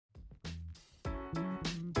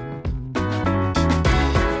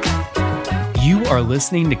are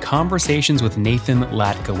listening to Conversations with Nathan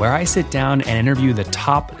Latka, where I sit down and interview the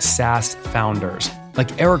top SaaS founders,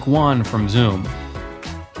 like Eric Yuan from Zoom.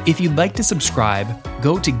 If you'd like to subscribe,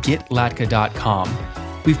 go to getlatka.com.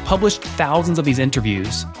 We've published thousands of these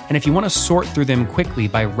interviews, and if you want to sort through them quickly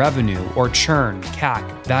by revenue or churn,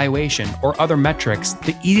 CAC, valuation, or other metrics,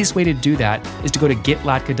 the easiest way to do that is to go to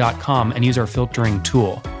getlatka.com and use our filtering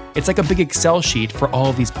tool. It's like a big Excel sheet for all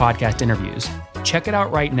of these podcast interviews. Check it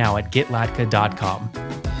out right now at getlatka.com.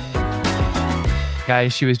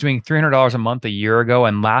 Guys, she was doing $300 a month a year ago,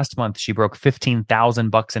 and last month she broke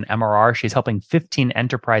 $15,000 in MRR. She's helping 15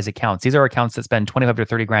 enterprise accounts. These are accounts that spend 25 to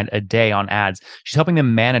 30 grand a day on ads. She's helping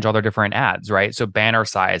them manage all their different ads, right? So banner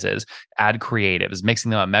sizes, ad creatives,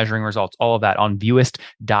 mixing them up, measuring results, all of that on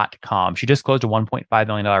Viewist.com. She just closed a $1.5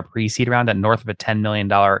 million pre-seed round at north of a $10 million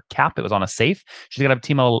cap. It was on a safe. She has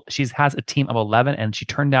a team of 11, and she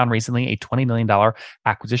turned down recently a $20 million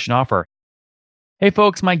acquisition offer. Hey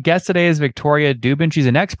folks, my guest today is Victoria Dubin. She's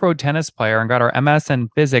an ex-pro tennis player and got her MS in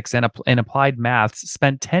physics and in applied maths,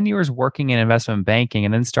 spent 10 years working in investment banking,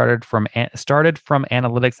 and then started from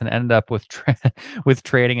analytics and ended up with with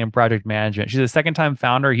trading and project management. She's a second-time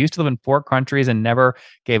founder, used to live in 4 countries and never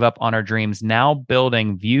gave up on her dreams. Now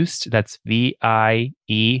building Viewist, that's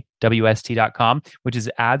VIEWST.com, which is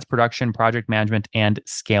ads, production, project management, and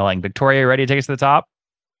scaling. Victoria, you ready to take us to the top?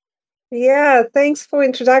 Yeah, thanks for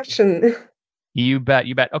introduction. You bet.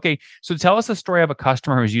 Okay, so tell us a story of a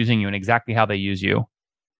customer who's using you and exactly how they use you.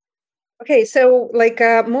 Okay, so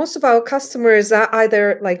most of our customers are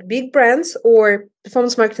either like big brands or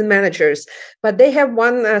performance marketing managers, but they have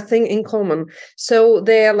one thing in common. So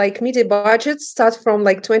their like media budgets start from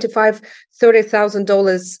like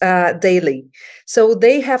 $25,000-$30,000 daily. So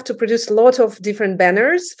they have to produce a lot of different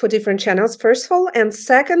banners for different channels, first of all, and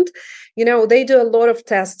second, they do a lot of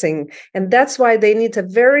testing, and that's why they need a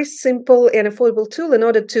very simple and affordable tool in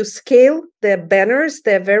order to scale their banners,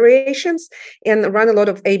 their variations, and run a lot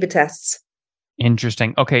of A/B tests.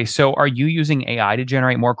 Interesting. Okay, so are you using AI to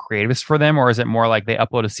generate more creatives for them, or is it more like they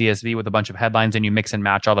upload a CSV with a bunch of headlines and you mix and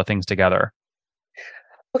match all the things together?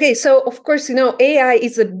 Okay, so of course, AI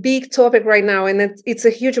is a big topic right now, and it's a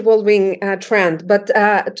huge evolving trend. But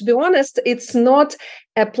to be honest, it's not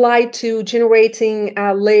applied to generating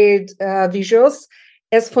layered visuals.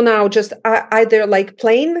 As for now, just either like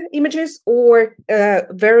plain images or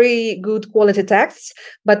very good quality texts,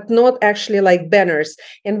 but not actually like banners.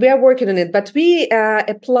 And we are working on it. But we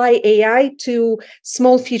apply AI to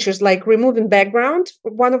small features like removing background,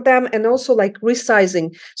 one of them, and also like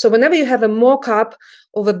resizing. So whenever you have a mock-up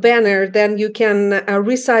of a banner, then you can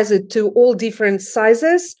resize it to all different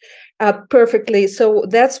sizes perfectly. So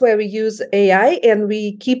that's where we use AI, and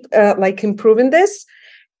we keep improving this.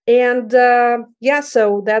 And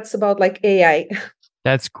so that's about like AI.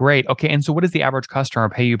 That's great. Okay, and so what does the average customer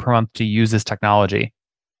pay you per month to use this technology?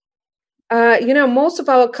 Most of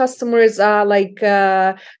our customers are like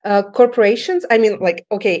corporations. I mean,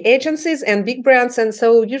 agencies and big brands. And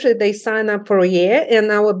so usually they sign up for a year. And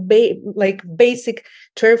our basic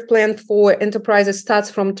tariff plan for enterprises starts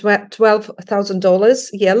from $12,000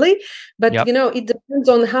 yearly. But, Yep. It depends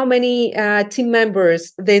on how many team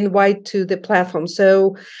members they invite to the platform.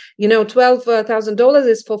 So, $12,000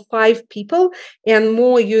 is for 5 people, and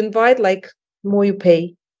more you invite, more you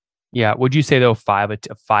pay. Yeah. Would you say though a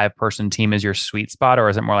 5-person team is your sweet spot, or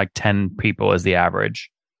is it more like 10 people is the average?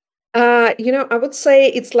 I would say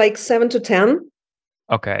it's like 7 to 10.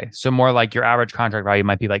 Okay. So more like your average contract value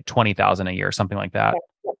might be like 20,000 a year, something like that.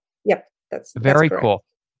 Yep. That's Very correct. cool.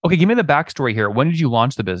 Okay. Give me the backstory here. When did you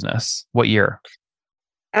launch the business? What year?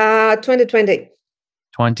 2020.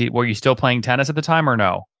 Were you still playing tennis at the time or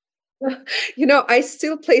no? I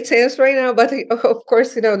still play tennis right now, but of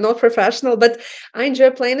course, not professional, but I enjoy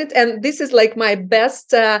playing it. And this is like my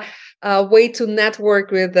best way to network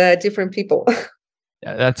with different people.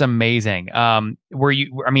 That's amazing.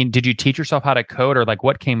 Did you teach yourself how to code, or like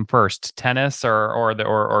what came first, tennis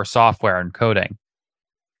or software and coding?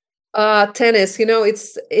 Tennis,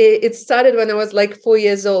 it started when I was like 4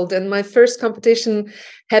 years old, and my first competition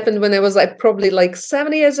happened when I was probably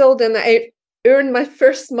 7 years old, and I earned my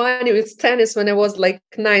first money with tennis when I was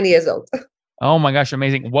 9 years old. Oh my gosh,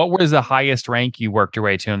 amazing. What was the highest rank you worked your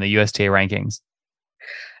way to in the USTA rankings?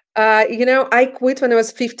 I quit when I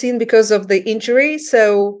was 15 because of the injury.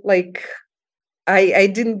 So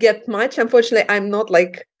I didn't get much. Unfortunately, I'm not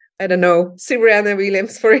I don't know, Serena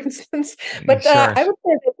Williams, for instance. But Sure. I would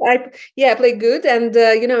say that I play good. And,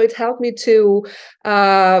 it helped me to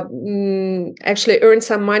actually earn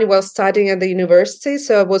some money while studying at the university.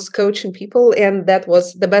 So I was coaching people, and that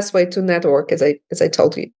was the best way to network, as I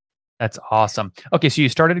told you. That's awesome. Okay, so you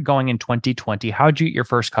started going in 2020. How'd you get your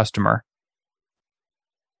first customer?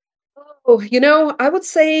 Oh, I would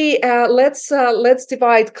say let's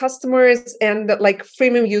divide customers and like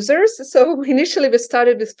freemium users. So initially we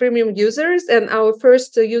started with freemium users, and our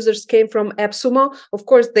first users came from AppSumo. Of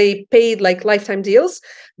course, they paid like lifetime deals,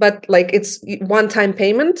 but like it's one-time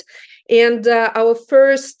payment. And our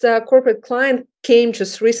first corporate client came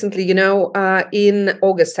just recently, in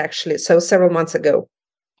August actually, so several months ago.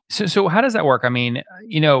 So how does that work? I mean,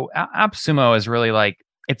 AppSumo is really like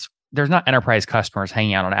there's not enterprise customers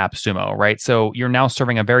hanging out on AppSumo, right? So you're now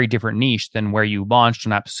serving a very different niche than where you launched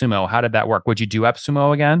on AppSumo. How did that work? Would you do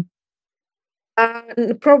AppSumo again?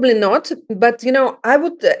 Probably not, but I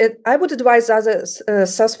would advise other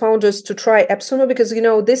SaaS founders to try AppSumo because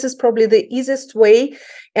this is probably the easiest way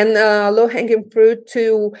and low hanging fruit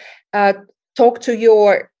to talk to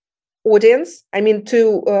your audience. I mean,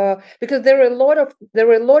 to because there are a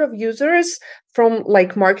lot of users from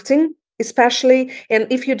like marketing, especially, and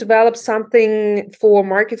if you develop something for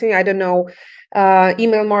marketing, I don't know,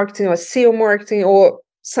 email marketing or SEO marketing or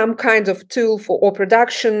some kind of tool for or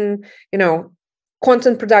production,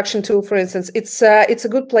 content production tool, for instance, it's a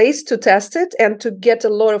good place to test it and to get a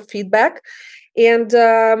lot of feedback. And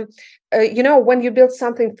when you build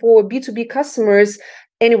something for B2B customers,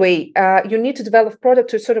 anyway, you need to develop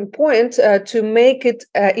product to a certain point to make it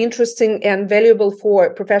interesting and valuable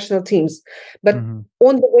for professional teams. But Mhm.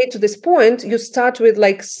 on the way to this point, you start with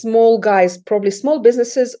like small guys, probably small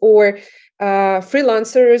businesses or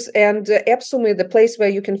freelancers, and AppSumo is the place where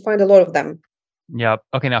you can find a lot of them. Yep.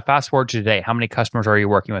 Okay, now fast forward to today. How many customers are you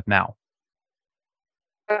working with now?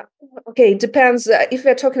 Uh, okay, it depends. If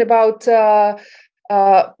we're talking about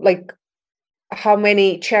like how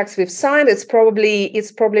many checks we've signed, it's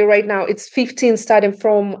probably right now it's 15 starting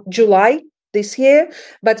from July this year.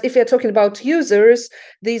 But if you're talking about users,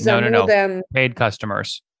 these are No, no, more no. than Paid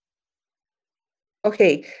customers.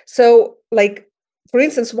 okay. So like for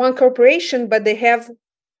instance, one corporation, but they have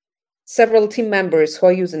several team members who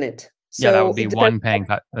are using it. Yeah, that So would be it depends.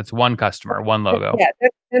 that's one customer, one logo. Yeah,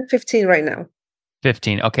 that's 15 right now.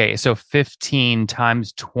 15. Okay, so 15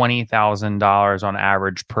 times $20,000 on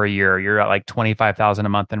average per year. You're at like 25,000 a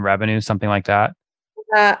month in revenue, something like that.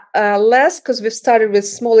 Less because we've started with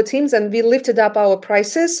smaller teams and we lifted up our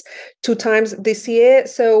prices two times this year.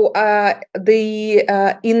 So the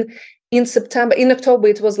in September, in October,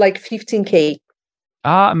 it was like 15K.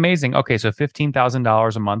 Ah, amazing. Okay, so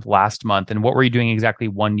 $15,000 a month last month. And what were you doing exactly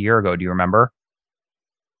 1 year ago? Do you remember?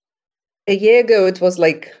 A year ago, it was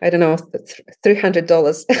like I don't know,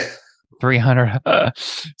 $300. 300.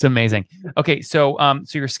 It's amazing. Okay, so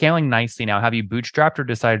you're scaling nicely now. Have you bootstrapped or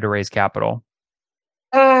decided to raise capital?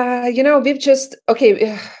 We've just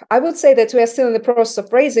okay. I would say that we are still in the process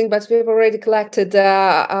of raising, but we've already collected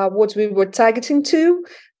what we were targeting to,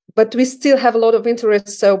 but we still have a lot of interest,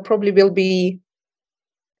 so probably we'll be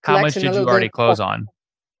How much collecting a did you little bit already more. close on?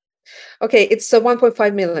 Okay, it's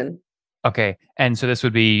 1.5 million. Okay, and so this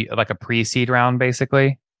would be like a pre-seed round,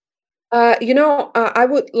 basically. I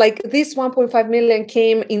would like this 1.5 million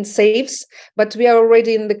came in saves, but we are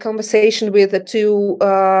already in the conversation with the two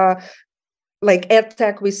like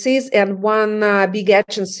EdTech VCs and one big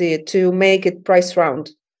agency to make it price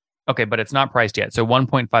round. Okay, but it's not priced yet. So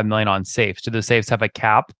 1.5 million on safes. Do the safes have a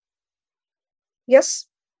cap? Yes.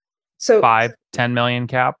 So, 5, 10 million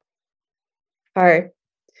cap? hi. Can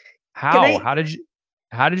How? I?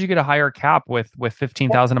 How did you get a higher cap with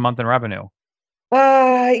 15,000 a month in revenue?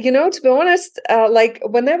 To be honest, like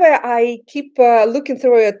whenever I keep looking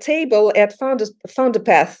through a table at Founder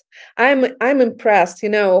Path, I'm impressed.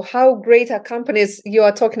 How great are companies you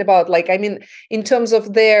are talking about? Like, I mean, in terms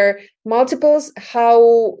of their multiples,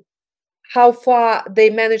 how far they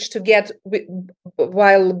manage to get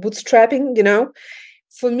while bootstrapping.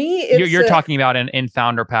 For me, You're, it's you're talking about in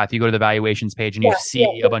Founder Path. You go to the valuations page and you yeah, yeah, see a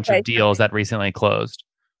that's bunch of right. deals that recently closed.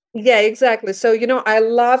 Yeah, exactly. So, I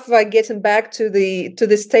love getting back to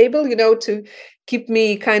this table, to keep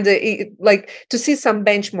me kind of like to see some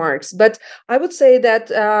benchmarks. But I would say that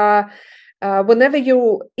whenever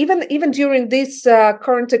you even during these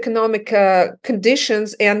current economic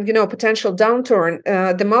conditions and potential downturn,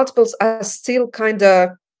 the multiples are still kind of,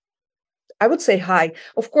 I would say, high.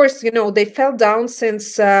 Of course, they fell down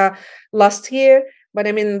since last year, but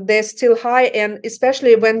I mean they're still high, and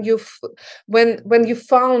especially when you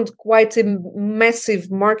found quite a massive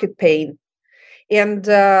market pain, and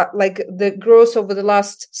like the growth over the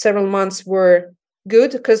last several months were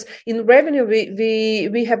good because in revenue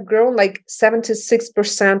we have grown like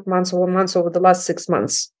 76% month over month over the last 6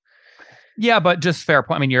 months. Yeah, but just fair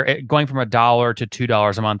point. I mean, you're going from $1 to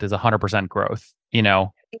 $2 a month is 100% growth.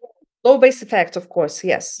 Low base effect, of course,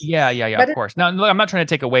 yes. Yeah, But of course. Now, look, I'm not trying to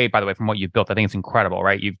take away, by the way, from what you've built. I think it's incredible,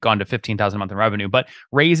 right? You've gone to 15,000 a month in revenue, but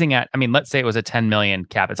raising at, I mean, let's say it was a 10 million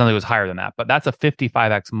cap. It sounds like it was higher than that, but that's a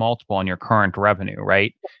 55x multiple on your current revenue,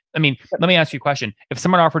 right? I mean, let me ask you a question. If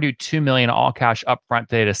someone offered you 2 million all cash upfront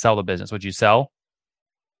today to sell the business, would you sell?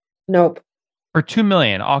 nope. For 2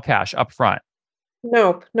 million all cash upfront?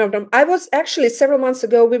 Nope, no, no. I was actually several months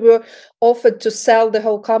ago, we were offered to sell the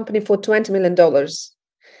whole company for $20 million.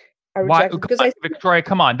 I Why, rejected because I Victoria,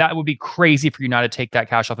 come on. That would be crazy for you not to take that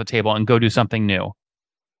cash off the table and go do something new.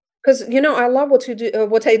 because I love what you do,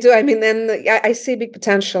 what I do. I mean, and I see big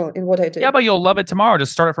potential in what I Yeah, do. but you'll love it tomorrow.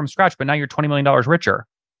 Just start it from scratch, but now you're $20 million richer.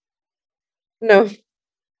 No,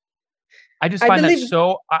 I just I find that believe.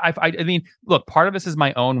 so. I mean, look, part of this is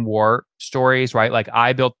my own war stories, right? Like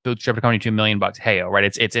I built bootstrap company $2 million. Heyo, right?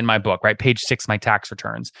 It's in my book, right? Page 6, my tax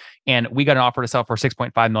returns, and we got an offer to sell for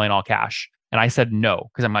 6.5 million all cash, and I said no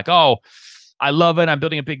because I'm like, oh, I love it. I'm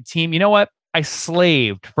building a big team. You know what? I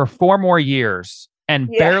slaved for 4 more years and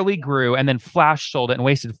Yeah, barely grew, and then flash sold it and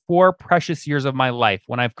wasted 4 precious years of my life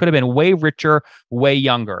when I could have been way richer, way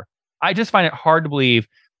younger. I just find it hard to believe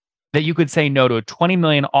that you could say no to a 20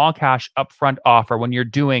 million all cash upfront offer when you're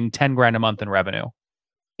doing 10 grand a month in revenue.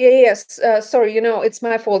 yeah, yes. Sorry, it's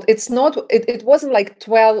my fault. It's not. It wasn't like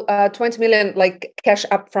 20 million like cash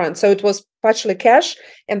upfront. So it was partially cash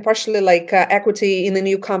and partially like equity in a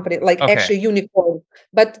new company, like Okay. actually unicorn.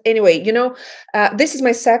 But anyway, this is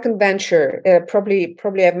my second venture. Probably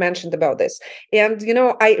I've mentioned about this. And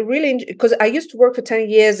I really, because I used to work for 10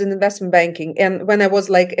 years in investment banking, and when I was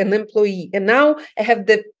like an employee, and now I have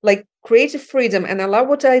the like creative freedom, and I love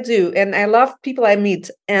what I do, and I love people I meet,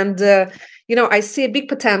 and I see a big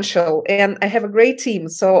potential, and I have a great team.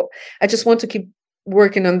 So I just want to keep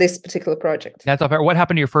working on this particular project. That's all fair. What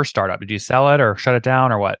happened to your first startup? Did you sell it or shut it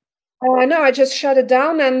down or what? No, I just shut it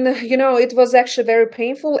down, and it was actually very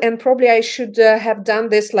painful. And probably I should have done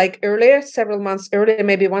this like earlier, several months earlier,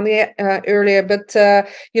 maybe 1 year earlier. But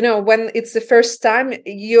when it's the first time,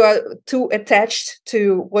 you are too attached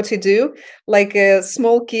to what you do, like a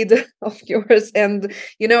small kid of yours, and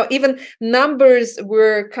even numbers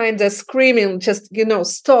were kind of screaming, just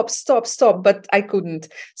stop, stop, stop. But I couldn't.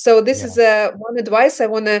 So this Yeah. is one advice I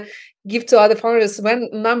want to give to other founders. When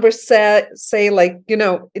numbers say like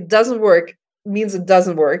it doesn't work, means it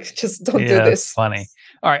doesn't work. Just don't do Yeah, that's this. funny.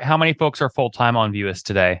 All right. How many folks are full time on Viewist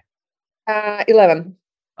today? 11,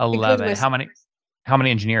 including 11. myself. How many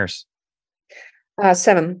engineers?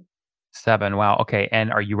 7. 7. Wow. Okay.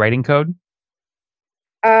 And are you writing code?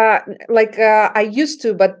 I used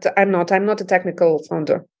to, but I'm not a technical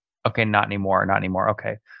founder. Okay, not anymore. Not anymore.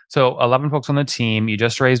 Okay. So 11 folks on the team. You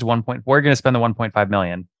just raised 1 point. We're going to spend the 1.5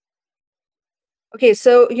 million. Okay,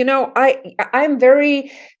 so I'm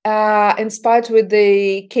very inspired with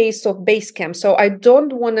the case of Basecamp. So I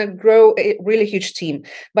don't want to grow a really huge team,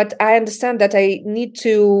 but I understand that I need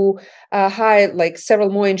to hire like several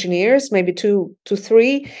more engineers, maybe two to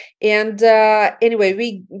three. And anyway,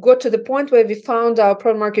 we got to the point where we found our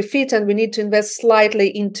product market fit, and we need to invest slightly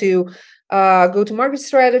into go-to-market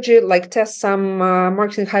strategy, like test some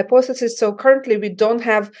marketing hypotheses. So currently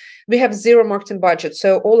we have zero marketing budget.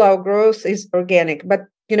 So all our growth is organic, but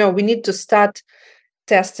we need to start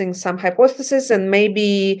testing some hypotheses and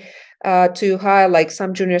maybe to hire like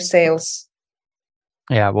some junior sales.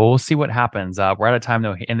 Yeah, well, we'll see what happens. We're out of time,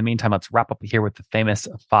 though. In the meantime, let's wrap up here with the famous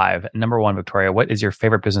 5. Number 1, Victoria, what is your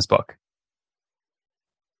favorite business book?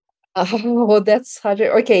 Oh, that's hard.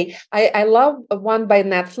 Okay. I love one by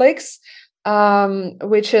Netflix,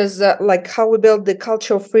 which is like how we build the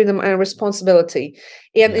culture of freedom and responsibility.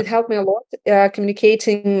 And Yeah. it helped me a lot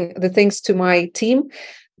communicating the things to my team.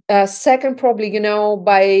 Second, probably,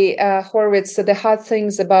 by Horowitz, The Hard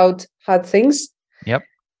Things About Hard Things. Yep.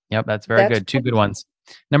 Yep. That's very That's good. 2 good ones.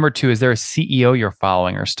 Number 2, is there a CEO you're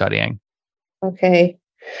following or studying? okay.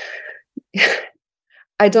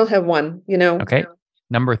 I don't have one, Okay.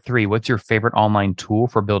 Number 3, what's your favorite online tool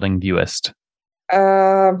for building Viewist?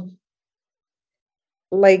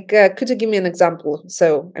 Could you give me an example?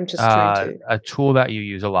 So I'm just trying to. A tool that you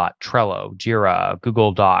use a lot: Trello, Jira,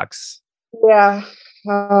 Google Docs. Yeah.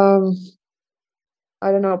 Um,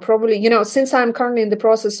 I don't know. Probably, since I'm currently in the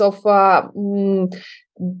process of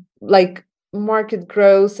like market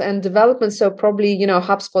growth and development, so probably,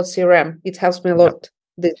 HubSpot CRM. It helps me a Yep. lot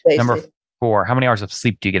these days. Number 4, how many hours of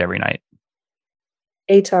sleep do you get every night?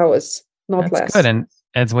 8 hours, not That's good. less.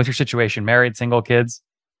 And what's your situation? Married, single, kids?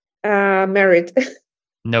 Married.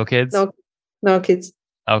 No kids? No, no kids.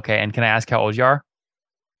 Okay. And can I ask how old you are?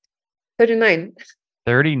 39.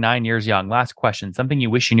 39 years young. Last question. Something you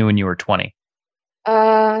wish you knew when you were 20.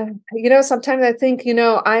 Sometimes I think,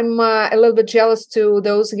 I'm a little bit jealous to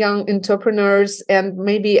those young entrepreneurs, and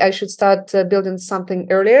maybe I should start building something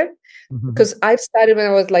earlier Mhm. because I've started when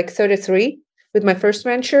I was like 33 with my first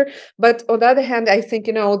venture. But on the other hand, I think,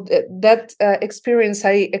 that experience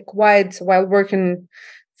I acquired while working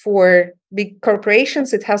for big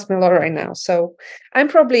corporations, it helps me a lot right now. So I'm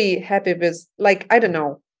probably happy with, like, I don't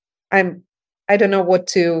know. I'm, I don't know what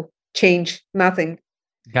to change. Nothing.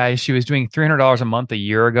 Guys, she was doing $300 a month a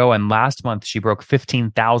year ago, and last month she broke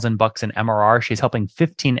 15,000 bucks in MRR. She's helping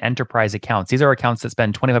 15 enterprise accounts. These are accounts that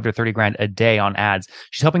spend 25 to 30 grand a day on ads.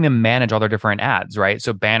 She's helping them manage all their different ads, right?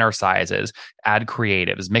 So banner sizes, ad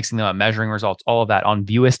creatives, mixing them up, measuring results, all of that on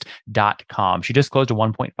Viewist.com. She just closed a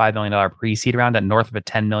 $1.5 million pre-seed round at north of a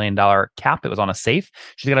 $10 million cap. It was on a safe.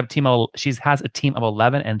 She has a team of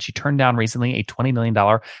 11, and she turned down recently a $20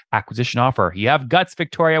 million acquisition offer. You have guts,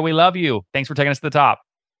 Victoria. We love you. Thanks for taking us to the top.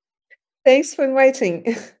 Thanks for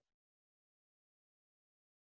inviting.